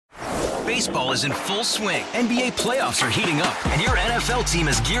Baseball is in full swing. NBA playoffs are heating up, and your NFL team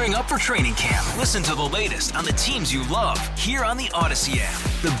is gearing up for training camp. Listen to the latest on the teams you love here on the Odyssey app.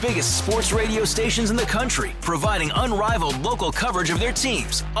 The biggest sports radio stations in the country, providing unrivaled local coverage of their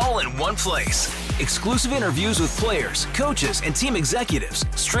teams, all in one place. Exclusive interviews with players, coaches, and team executives,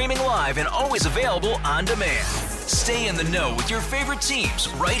 streaming live and always available on demand. Stay in the know with your favorite teams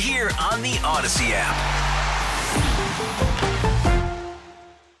right here on the Odyssey app.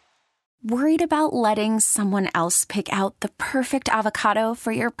 Worried about letting someone else pick out the perfect avocado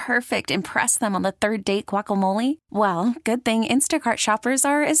for your perfect impress them on the third date guacamole? Well, good thing Instacart shoppers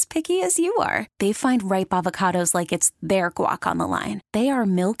are as picky as you are. They find ripe avocados like it's their guac on the line. They are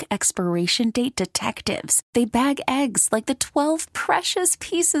milk expiration date detectives. They bag eggs like the 12 precious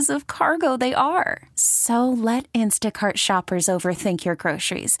pieces of cargo they are. So let Instacart shoppers overthink your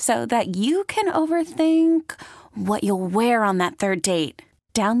groceries so that you can overthink what you'll wear on that third date.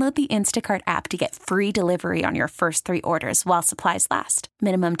 Download the Instacart app to get free delivery on your first 3 orders while supplies last.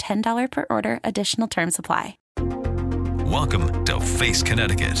 Minimum $10 per order. Additional terms apply. Welcome to Face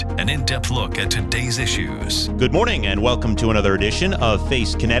Connecticut, an in-depth look at today's issues. Good morning and welcome to another edition of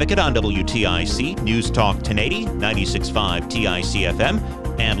Face Connecticut on WTIC, News Talk 1080, 96.5 TIC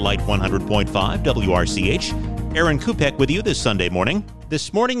FM, and Light 100.5 WRCH. Aaron Kupek with you this Sunday morning.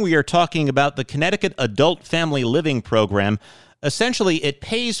 This morning we are talking about the Connecticut Adult Family Living Program. Essentially, it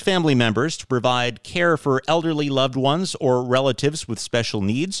pays family members to provide care for elderly loved ones or relatives with special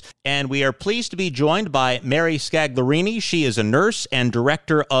needs. And we are pleased to be joined by Mary Scaglarini. She is a nurse and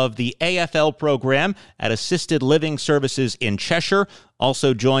director of the AFL program at Assisted Living Services in Cheshire.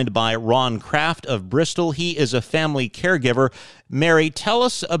 Also joined by Ron Kraft of Bristol. He is a family caregiver. Mary, tell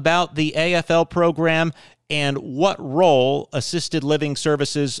us about the AFL program and what role Assisted Living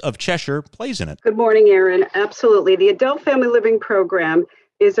Services of Cheshire plays in it. Good morning, Aaron. Absolutely. The Adult Family Living Program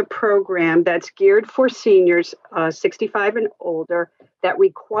is a program that's geared for seniors 65 and older that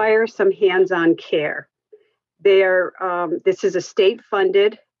require some hands-on care. This is a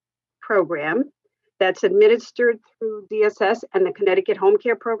state-funded program that's administered through DSS and the Connecticut Home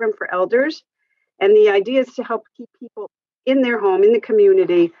Care Program for Elders. And the idea is to help keep people in their home, in the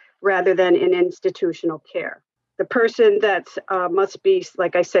community, rather than in institutional care. The person that must be,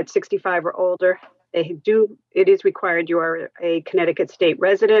 like I said, 65 or older, it is required you are a Connecticut state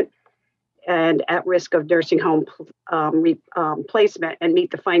resident and at risk of nursing home placement and meet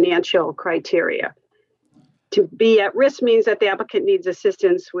the financial criteria. To be at risk means that the applicant needs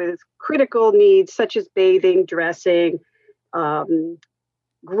assistance with critical needs such as bathing, dressing,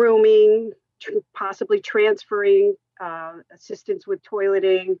 grooming, possibly transferring, assistance with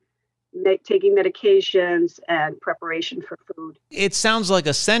toileting, taking medications, and preparation for food. It sounds like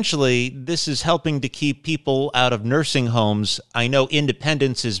essentially this is helping to keep people out of nursing homes. I know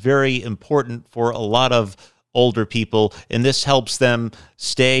independence is very important for a lot of older people, and this helps them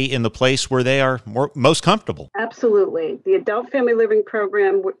stay in the place where they are most comfortable. Absolutely. The Adult Family Living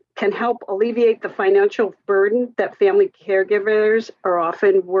Program can help alleviate the financial burden that family caregivers are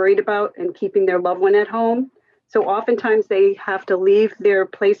often worried about in keeping their loved one at home. So oftentimes they have to leave their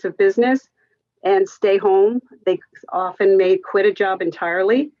place of business and stay home. They often may quit a job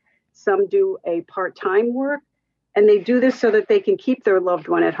entirely. Some do a part-time work, and they do this so that they can keep their loved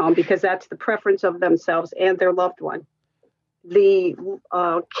one at home because that's the preference of themselves and their loved one. The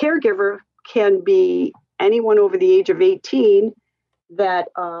caregiver can be anyone over the age of 18 that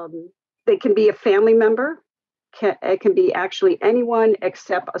they can be a family member. It can be actually anyone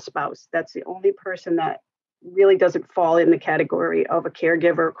except a spouse. That's the only person that really doesn't fall in the category of a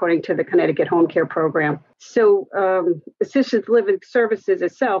caregiver according to the Connecticut Home Care Program. So Assisted Living Services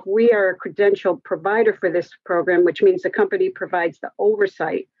itself, we are a credentialed provider for this program, which means the company provides the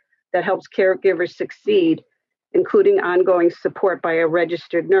oversight that helps caregivers succeed, including ongoing support by a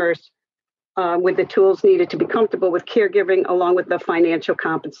registered nurse with the tools needed to be comfortable with caregiving, along with the financial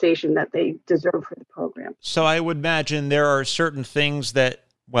compensation that they deserve for the program. So I would imagine there are certain things that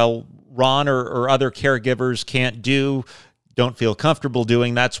Ron or other caregivers can't do, don't feel comfortable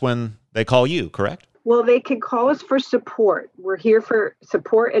doing. That's when they call you, correct? Well, they can call us for support. We're here for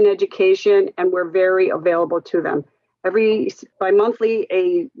support and education, and we're very available to them. Bi-monthly,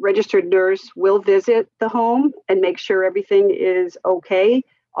 a registered nurse will visit the home and make sure everything is okay,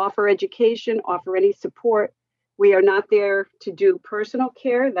 offer education, offer any support. We are not there to do personal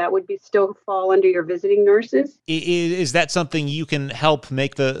care. That would still fall under your visiting nurses. Is that something you can help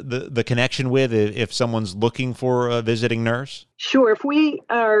make the connection with if someone's looking for a visiting nurse? Sure. If we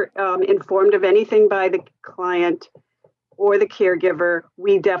are informed of anything by the client or the caregiver,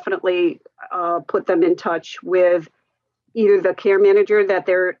 we definitely put them in touch with either the care manager that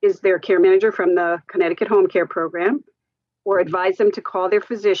there is their care manager from the Connecticut Home Care Program, or advise them to call their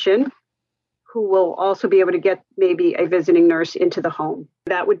physician, who will also be able to get maybe a visiting nurse into the home.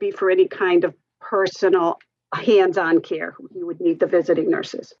 That would be for any kind of personal hands-on care. You would need the visiting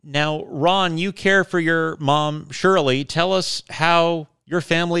nurses. Now, Ron, you care for your mom, Shirley. Tell us how your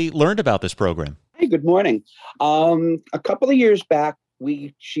family learned about this program. Hey, good morning. A couple of years back,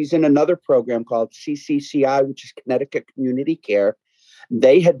 she's in another program called CCCI, which is Connecticut Community Care.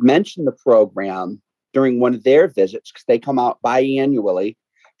 They had mentioned the program during one of their visits because they come out biannually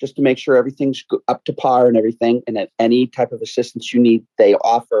just to make sure everything's up to par and everything. And if any type of assistance you need, they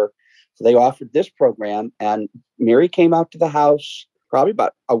offer. So they offered this program, and Mary came out to the house probably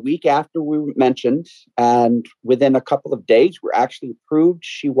about a week after we mentioned. And within a couple of days, we're actually approved.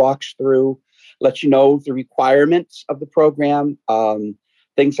 She walks through, lets you know the requirements of the program.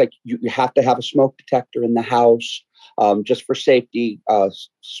 Things like you have to have a smoke detector in the house, just for safety,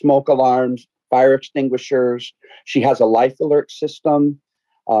 smoke alarms, fire extinguishers. She has a life alert system,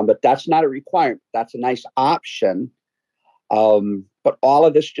 but that's not a requirement. That's a nice option. But all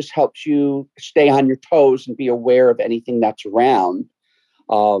of this just helps you stay on your toes and be aware of anything that's around.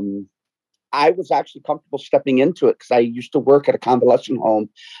 I was actually comfortable stepping into it because I used to work at a convalescent home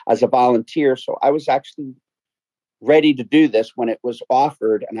as a volunteer. So I was actually ready to do this when it was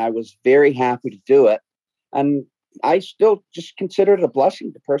offered, and I was very happy to do it. And I still just consider it a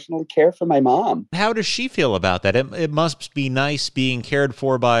blessing to personally care for my mom. How does she feel about that? It must be nice being cared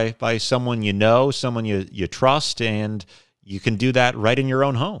for by someone you know, someone you trust, and you can do that right in your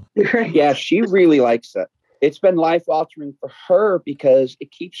own home. Yeah, she really likes it. It's been life-altering for her because it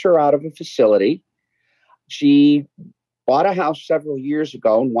keeps her out of a facility. She bought a house several years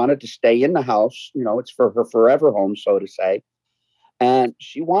ago and wanted to stay in the house. You know, it's for her forever home, so to say. And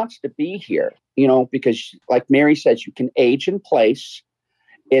she wants to be here, you know, because like Mary says, you can age in place.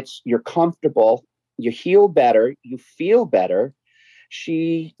 You're comfortable, you heal better, you feel better.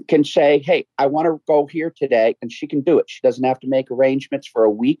 She can say, hey, I want to go here today, and she can do it. She doesn't have to make arrangements for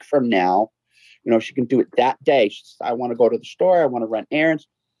a week from now. You know, she can do it that day. She says, I want to go to the store. I want to run errands.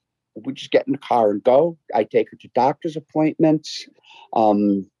 We just get in the car and go. I take her to doctor's appointments.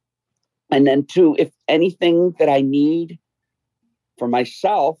 And then too, if anything that I need for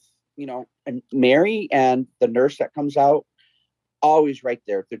myself, you know, and Mary and the nurse that comes out, always right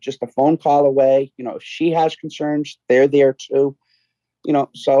there. They're just a phone call away. You know, if she has concerns, they're there too. You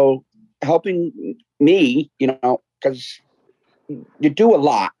know, so helping me, you know, because you do a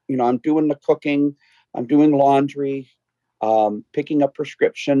lot. You know, I'm doing the cooking, I'm doing laundry, picking up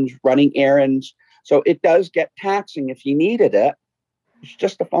prescriptions, running errands. So it does get taxing if you needed it. It's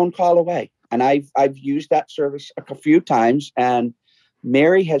just a phone call away. And I've used that service a few times, and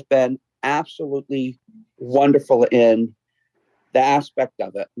Mary has been absolutely wonderful in the aspect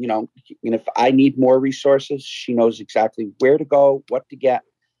of it. You know, if I need more resources, she knows exactly where to go, what to get.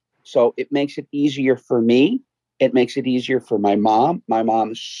 So it makes it easier for me. It makes it easier for my mom. My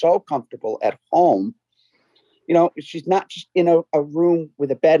mom is so comfortable at home. You know, she's not just in a room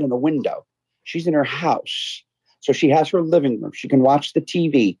with a bed and a window. She's in her house. So she has her living room. She can watch the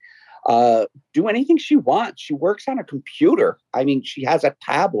TV, do anything she wants. She works on a computer. I mean, she has a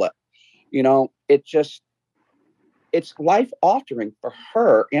tablet. You know, it's life altering for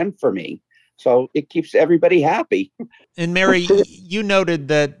her and for me. So it keeps everybody happy. And Mary, you noted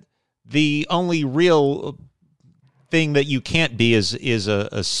that the only real thing that you can't be is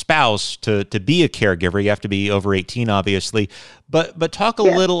a spouse to be a caregiver. You have to be over 18, obviously. But talk a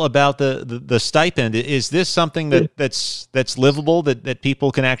little about the stipend. Is this something that's livable, that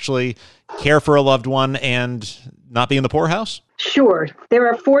people can actually care for a loved one and not be in the poorhouse? Sure. There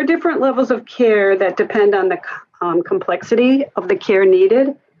are 4 different levels of care that depend on the complexity of the care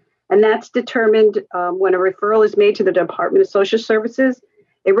needed. And that's determined when a referral is made to the Department of Social Services.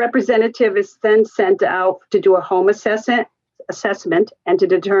 A representative is then sent out to do a home assessment and to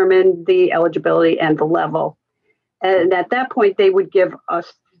determine the eligibility and the level. And at that point, they would give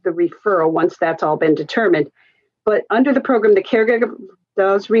us the referral once that's all been determined. But under the program, the caregiver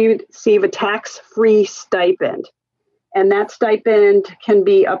does receive a tax-free stipend. And that stipend can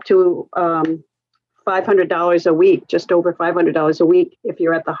be up to $500 a week, just over $500 a week if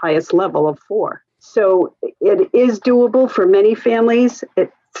you're at the highest level of 4. So it is doable for many families.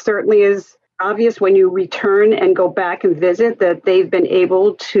 It certainly is obvious when you return and go back and visit that they've been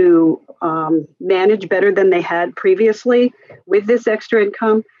able to manage better than they had previously with this extra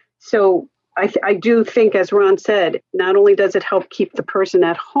income. So I do think, as Ron said, not only does it help keep the person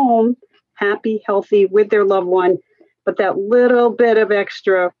at home happy, healthy with their loved one, but that little bit of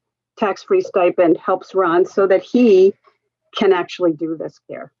extra tax-free stipend helps Ron so that he can actually do this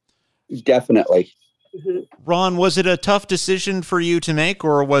care. Definitely. Mm-hmm. Ron, was it a tough decision for you to make,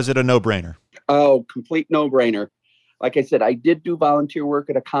 or was it a no-brainer? Oh, complete no-brainer. Like I said, I did do volunteer work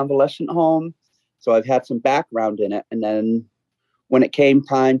at a convalescent home, so I've had some background in it. And then when it came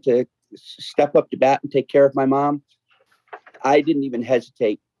time to step up to bat and take care of my mom, I didn't even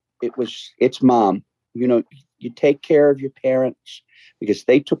hesitate. It's mom. You know, you take care of your parents because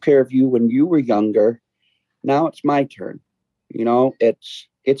they took care of you when you were younger. Now it's my turn. You know, it's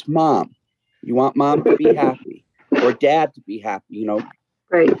mom. You want mom to be happy or dad to be happy, you know.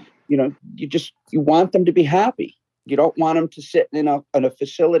 Right. You know, you want them to be happy. You don't want them to sit in a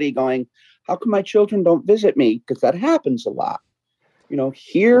facility going, how come my children don't visit me? Because that happens a lot. You know,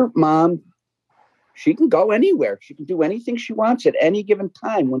 here, mom, she can go anywhere. She can do anything she wants at any given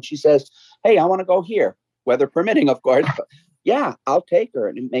time when she says, hey, I want to go here, weather permitting, of course. But yeah, I'll take her.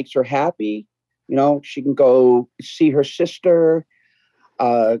 And it makes her happy. You know, she can go see her sister,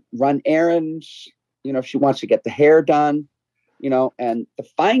 run errands. You know, if she wants to get the hair done. You know, and the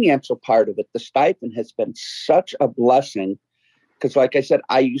financial part of it, the stipend has been such a blessing because, like I said,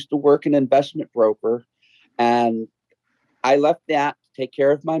 I used to work an investment broker and I left that to take care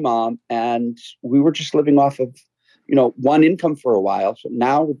of my mom. And we were just living off of, you know, one income for a while. So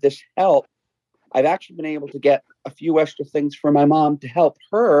now with this help, I've actually been able to get a few extra things for my mom to help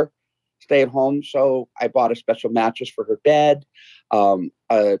her stay at home. So I bought a special mattress for her bed, an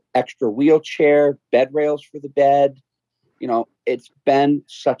extra wheelchair, bed rails for the bed. You know, it's been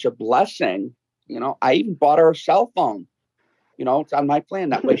such a blessing. You know, I even bought her a cell phone. You know, it's on my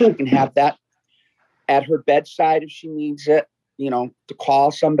plan. That way she can have that at her bedside if she needs it, you know, to call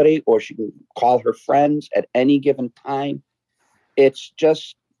somebody, or she can call her friends at any given time. It's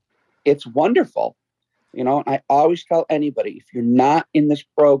wonderful. You know, and I always tell anybody, if you're not in this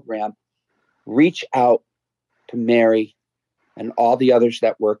program, reach out to Mary and all the others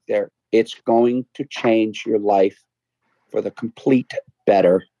that work there. It's going to change your life for the complete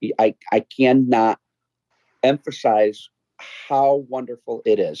better. I cannot emphasize how wonderful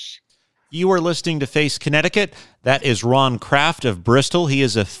it is. You are listening to Face Connecticut. That is Ron Kraft of Bristol. He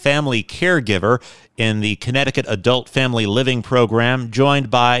is a family caregiver in the Connecticut Adult Family Living Program, joined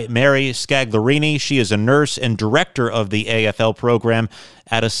by Mary Scagliarini. She is a nurse and director of the AFL program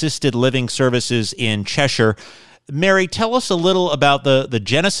at Assisted Living Services in Cheshire. Mary, tell us a little about the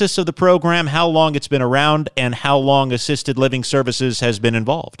genesis of the program, how long it's been around, and how long Assisted Living Services has been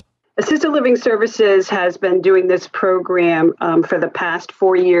involved. Assisted Living Services has been doing this program for the past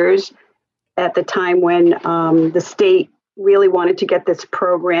 4 years. At the time when the state really wanted to get this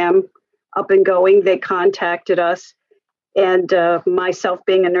program up and going, they contacted us. And myself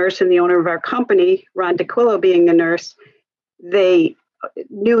being a nurse and the owner of our company, Ron DeQuillo being a nurse, they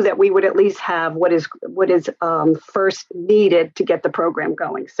knew that we would at least have what is first needed to get the program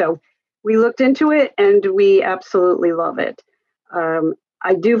going. So we looked into it and we absolutely love it.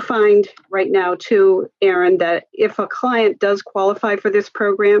 I do find right now too, Aaron, that if a client does qualify for this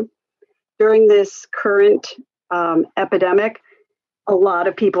program during this current epidemic, a lot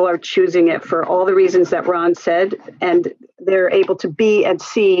of people are choosing it for all the reasons that Ron said, and they're able to be and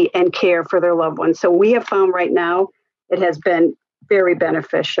see and care for their loved ones. So we have found right now it has been very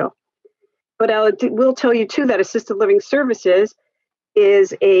beneficial. But I will tell you too that Assisted Living Services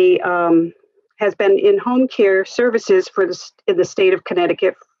is has been in home care services in the state of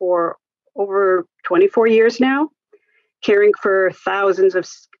Connecticut for over 24 years now, caring for thousands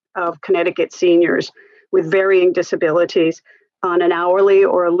of Connecticut seniors with varying disabilities on an hourly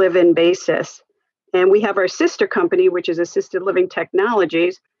or a live-in basis. And we have our sister company, which is Assisted Living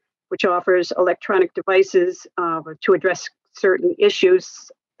Technologies, which offers electronic devices to address certain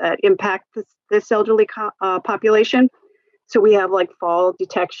issues that impact this elderly population. So we have like fall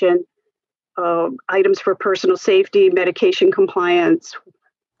detection, items for personal safety, medication compliance,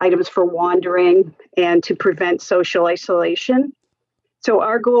 items for wandering, and to prevent social isolation. So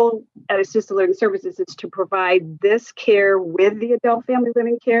our goal at Assisted Living Services is to provide this care with the adult family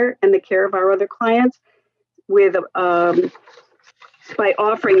living care and the care of our other clients with by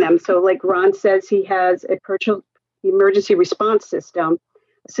offering them. So like Ron says, he has a emergency response system.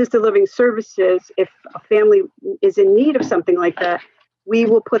 Assisted Living Services, if a family is in need of something like that, we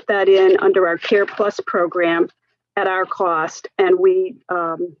will put that in under our Care Plus program at our cost. And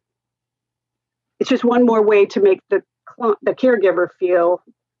it's just one more way to make the caregiver feel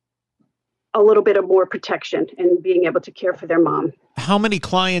a little bit of more protection and being able to care for their mom. How many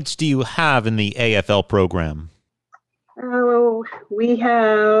clients do you have in the AFL program? Oh, we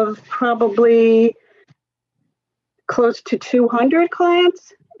have probably close to 200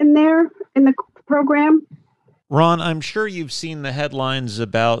 clients in the program. Ron, I'm sure you've seen the headlines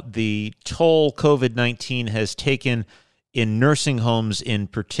about the toll COVID-19 has taken in nursing homes in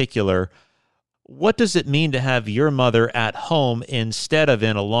particular. What does it mean to have your mother at home instead of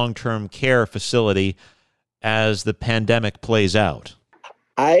in a long-term care facility as the pandemic plays out?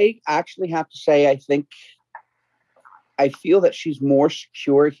 I actually have to say, I feel that she's more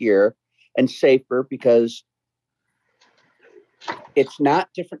secure here and safer because it's not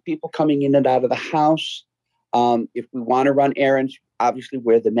different people coming in and out of the house. If we want to run errands, obviously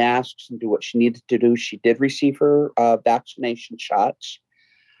wear the masks and do what she needed to do. She did receive her vaccination shots.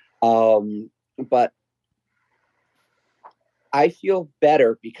 But I feel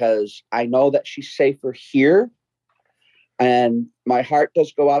better because I know that she's safer here. And my heart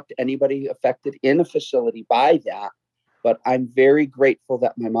does go out to anybody affected in a facility by that. But I'm very grateful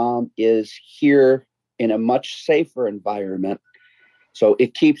that my mom is here in a much safer environment. So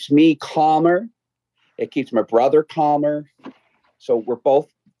it keeps me calmer. It keeps my brother calmer. So we're both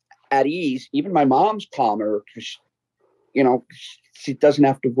at ease. Even my mom's calmer because, she doesn't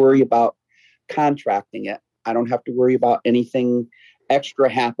have to worry about contracting it. I don't have to worry about anything extra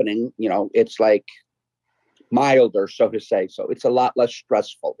happening. It's like milder, so to say. So it's a lot less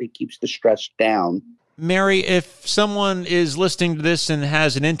stressful. It keeps the stress down. Mary, if someone is listening to this and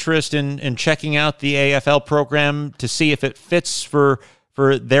has an interest in checking out the AFL program to see if it fits for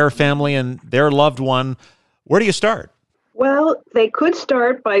their family and their loved one, where do you start? Well, they could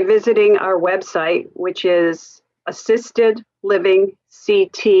start by visiting our website, which is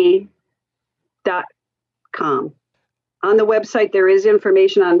assistedlivingct.com. On the website, there is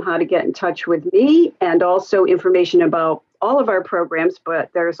information on how to get in touch with me and also information about all of our programs, but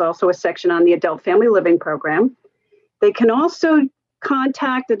there's also a section on the Adult Family Living Program. They can also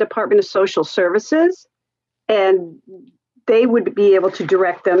contact the Department of Social Services, and they would be able to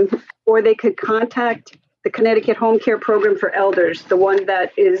direct them, or they could contact the Connecticut Home Care Program for Elders, the one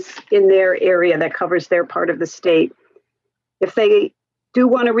that is in their area that covers their part of the state. If they do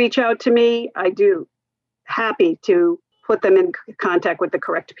want to reach out to me, I do happy to put them in contact with the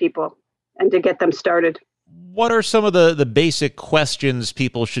correct people and to get them started. What are some of the basic questions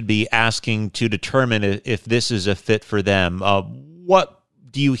people should be asking to determine if this is a fit for them? What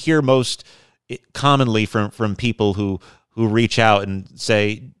do you hear most commonly from people who reach out and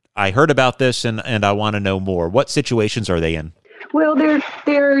say, I heard about this and I want to know more? What situations are they in? Well,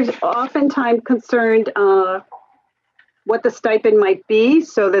 there's oftentimes concerned what the stipend might be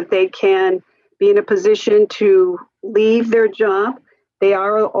so that they can be in a position to leave their job. They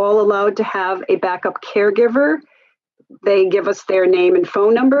are all allowed to have a backup caregiver. They give us their name and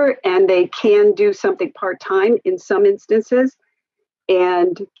phone number, and they can do something part-time in some instances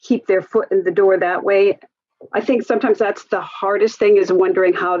and keep their foot in the door that way. I think sometimes that's the hardest thing, is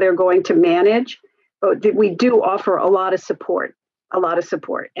wondering how they're going to manage. But we do offer a lot of support.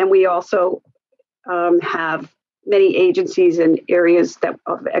 And we also have many agencies and areas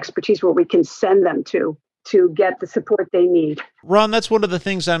of expertise where we can send them to get the support they need. Ron, that's one of the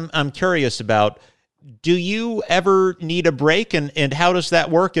things I'm curious about. Do you ever need a break? And how does that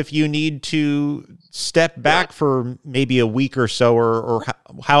work if you need to step back for maybe a week or so or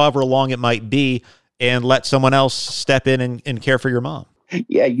however long it might be and let someone else step in and care for your mom?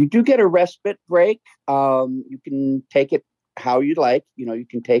 Yeah, you do get a respite break. You can take it how you like. You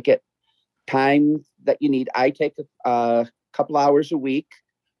can take it time that you need. I take a couple hours a week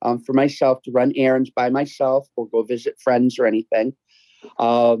for myself to run errands by myself or go visit friends or anything.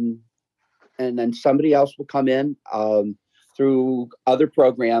 And then somebody else will come in through other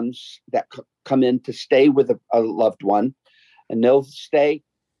programs that come in to stay with a loved one. And they'll stay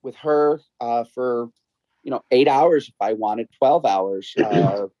with her for, 8 hours if I wanted, 12 hours,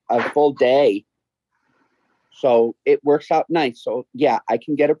 a full day. So it works out nice. So yeah, I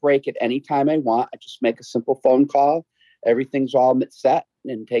can get a break at any time I want. I just make a simple phone call. Everything's all set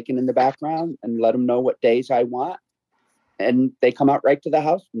and taken in the background and let them know what days I want. And they come out right to the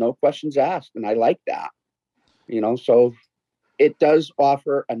house, no questions asked. And I like that, so it does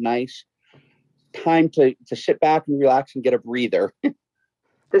offer a nice time to sit back and relax and get a breather.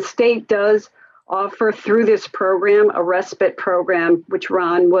 The state does offer through this program a respite program, which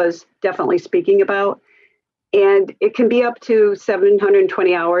Ron was definitely speaking about. And it can be up to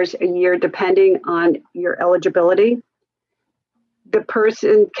 720 hours a year, depending on your eligibility. The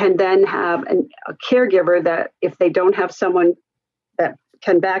person can then have a caregiver that if they don't have someone that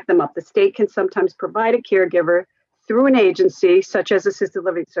can back them up, the state can sometimes provide a caregiver through an agency such as Assisted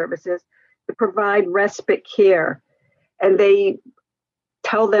Living Services to provide respite care. And they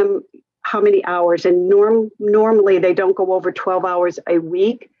tell them how many hours. And normally they don't go over 12 hours a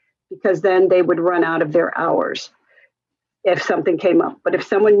week because then they would run out of their hours if something came up. But if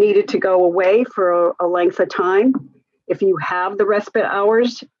someone needed to go away for a length of time, if you have the respite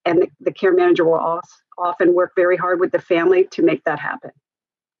hours, and the care manager will often work very hard with the family to make that happen.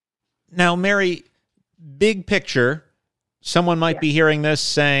 Now, Mary, big picture, someone might be hearing this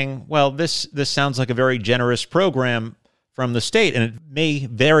saying, well, this sounds like a very generous program from the state, and it may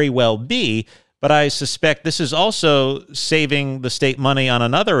very well be, but I suspect this is also saving the state money on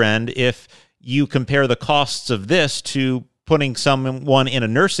another end if you compare the costs of this to putting someone in a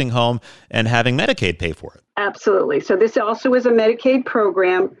nursing home and having Medicaid pay for it. Absolutely. So this also is a Medicaid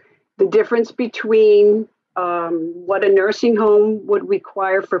program. The difference between what a nursing home would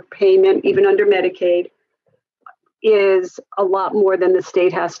require for payment, even under Medicaid, is a lot more than the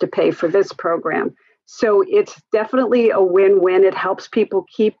state has to pay for this program. So it's definitely a win-win. It helps people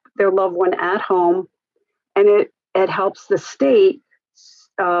keep their loved one at home, and it helps the state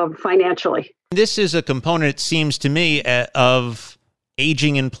financially. This is a component, it seems to me, of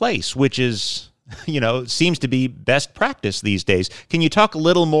aging in place, which is, seems to be best practice these days. Can you talk a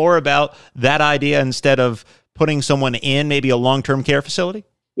little more about that idea instead of putting someone in maybe a long-term care facility?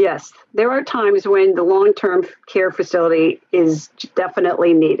 Yes, there are times when the long-term care facility is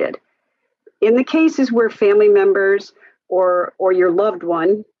definitely needed. In the cases where family members or your loved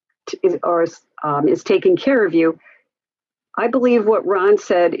one is taking care of you, I believe what Ron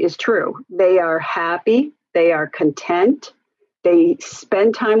said is true. They are happy, they are content, they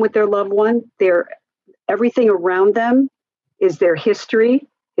spend time with their loved one. Everything around them is their history,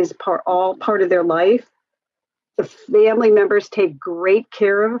 is all part of their life. The family members take great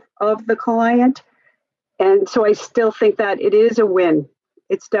care of the client. And so I still think that it is a win.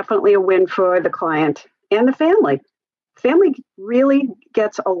 It's definitely a win for the client and the family. Family really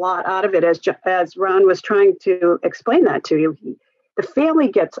gets a lot out of it, as Ron was trying to explain that to you. The family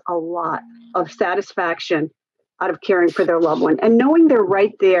gets a lot of satisfaction out of caring for their loved one and knowing they're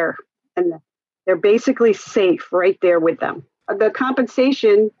right there and they're basically safe right there with them. The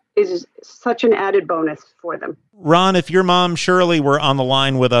compensation is such an added bonus for them. Ron, if your mom, Shirley, were on the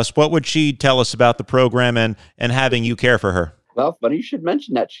line with us, what would she tell us about the program and having you care for her? Well, funny you should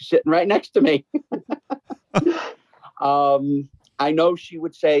mention that. She's sitting right next to me. I know she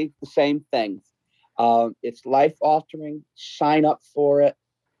would say the same thing. It's life-altering. Sign up for it.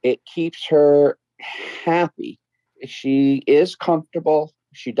 It keeps her happy. She is comfortable.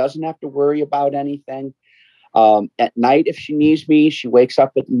 She doesn't have to worry about anything. At night, if she needs me, she wakes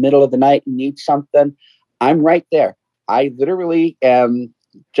up at the middle of the night and needs something, I'm right there. I literally am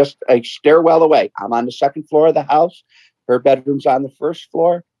just a stairwell away. I'm on the second floor of the house. Her bedroom's on the first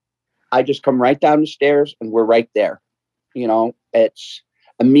floor. I just come right down the stairs and we're right there. It's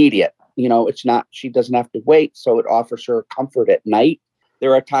immediate. It's not, she doesn't have to wait. So it offers her comfort at night.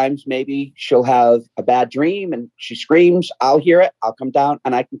 There are times maybe she'll have a bad dream and she screams. I'll hear it. I'll come down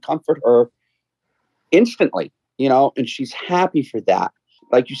and I can comfort her instantly, and she's happy for that.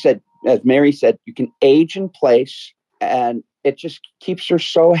 Like you said, as Mary said, you can age in place and it just keeps her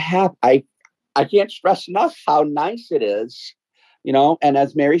so happy. I can't stress enough how nice it is, and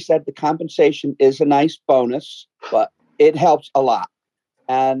as Mary said, the compensation is a nice bonus, but it helps a lot.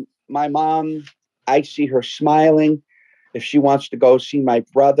 And my mom, I see her smiling. If she wants to go see my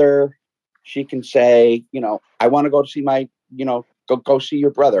brother, she can say, I want to go to see my, go see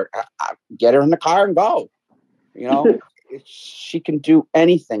your brother. Get her in the car and go. She can do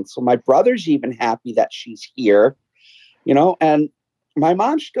anything. So my brother's even happy that she's here, and my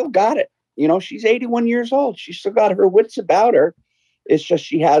mom still got it. She's 81 years old. She's still got her wits about her. It's just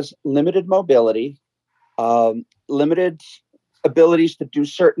she has limited mobility, limited abilities to do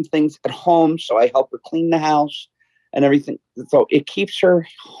certain things at home. So I help her clean the house and everything. So it keeps her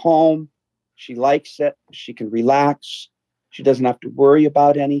home. She likes it. She can relax. She doesn't have to worry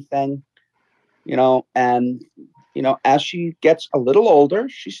about anything, and, as she gets a little older,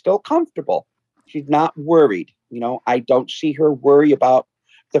 she's still comfortable. She's not worried. I don't see her worry about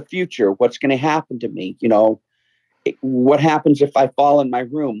the future. What's going to happen to me? What happens if I fall in my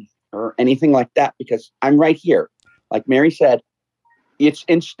room or anything like that? Because I'm right here. Like Mary said, it's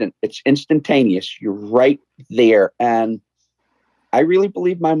instant. It's instantaneous. You're right there. And I really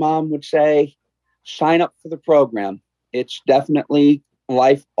believe my mom would say, sign up for the program. It's definitely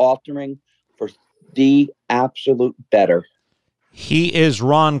life-altering for the absolute better. He is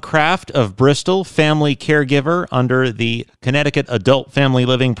Ron Kraft of Bristol, family caregiver under the Connecticut Adult Family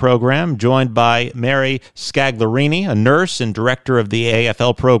Living Program, joined by Mary Scagliarini, a nurse and director of the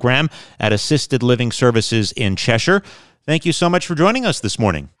AFL program at Assisted Living Services in Cheshire. Thank you so much for joining us this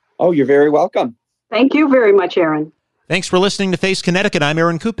morning. Oh, you're very welcome. Thank you very much, Aaron. Thanks for listening to Face Connecticut. I'm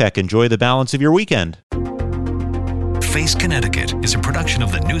Aaron Kupek. Enjoy the balance of your weekend. Face Connecticut is a production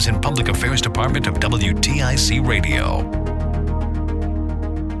of the News and Public Affairs Department of WTIC Radio.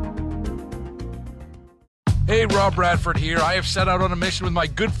 Hey, Rob Bradford here. I have set out on a mission with my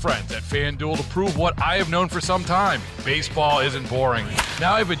good friends at FanDuel to prove what I have known for some time. Baseball isn't boring.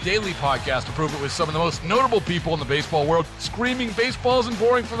 Now I have a daily podcast to prove it with some of the most notable people in the baseball world, screaming baseball isn't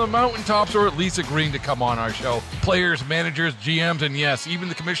boring from the mountaintops, or at least agreeing to come on our show. Players, managers, GMs, and yes, even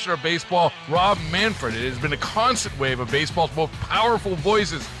the commissioner of baseball, Rob Manfred. It has been a constant wave of baseball's most powerful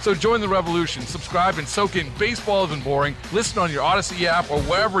voices. So join the revolution. Subscribe and soak in Baseball Isn't Boring. Listen on your Odyssey app or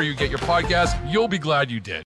wherever you get your podcasts. You'll be glad you did.